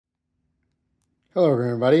Hello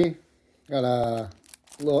everybody, got a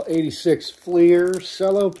little 86 Fleer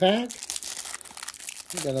Cello pack.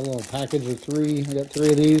 I got a little package of three. I got three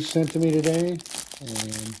of these sent to me today,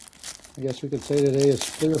 and I guess we could say today is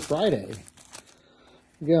Fleer Friday. Here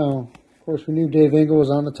we go. Of course, we knew Dave Engel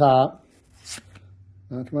was on the top.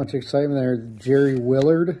 Not too much excitement there. Jerry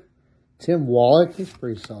Willard, Tim Wallach, he's a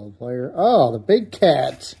pretty solid player. Oh, the big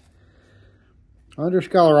cat. Andres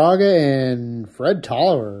Galarraga and Fred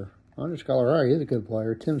Tolliver. Andres Galarraga, he's a good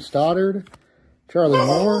player. Tim Stoddard, Charlie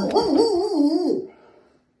Moore,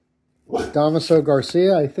 Damaso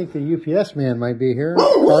Garcia. I think the UPS man might be here.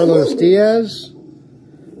 Carlos Diaz,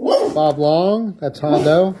 Bob Long, that's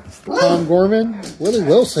Hondo. Tom Gorman, Willie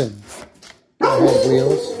Wilson. Head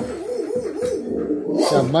wheels.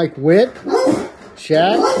 Got Mike Witt,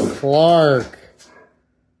 Jack Clark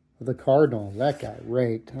of the Cardinals. That guy,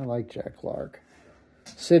 great. I like Jack Clark.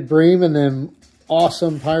 Sid Bream and them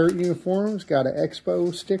awesome Pirate uniforms. Got an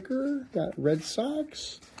Expo sticker. Got Red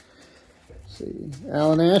Sox. Let's see.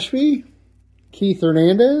 Alan Ashby. Keith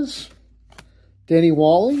Hernandez. Danny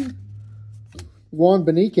Walling. Juan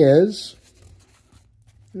Beniquez.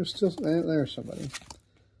 There's somebody.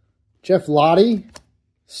 Jeff Lottie.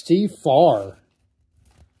 Steve Farr.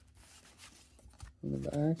 On the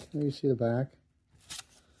back. Let me see the back.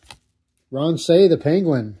 Ron Say, the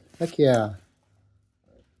Penguin. Heck yeah.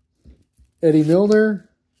 Eddie Milner,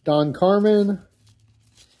 Don Carmen,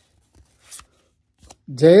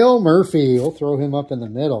 Dale Murphy. We'll throw him up in the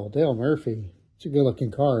middle. Dale Murphy. It's a good-looking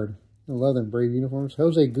card. I love them Brave uniforms.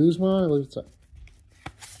 Jose Guzman.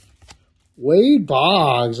 Wade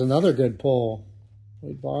Boggs, another good pull.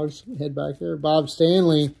 Wade Boggs, head back there. Bob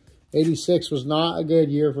Stanley, 86 was not a good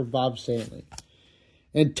year for Bob Stanley.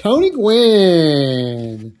 And Tony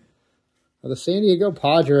Gwynn of the San Diego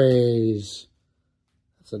Padres.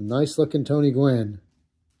 It's a nice looking Tony Gwynn.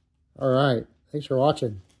 All right. Thanks for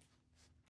watching.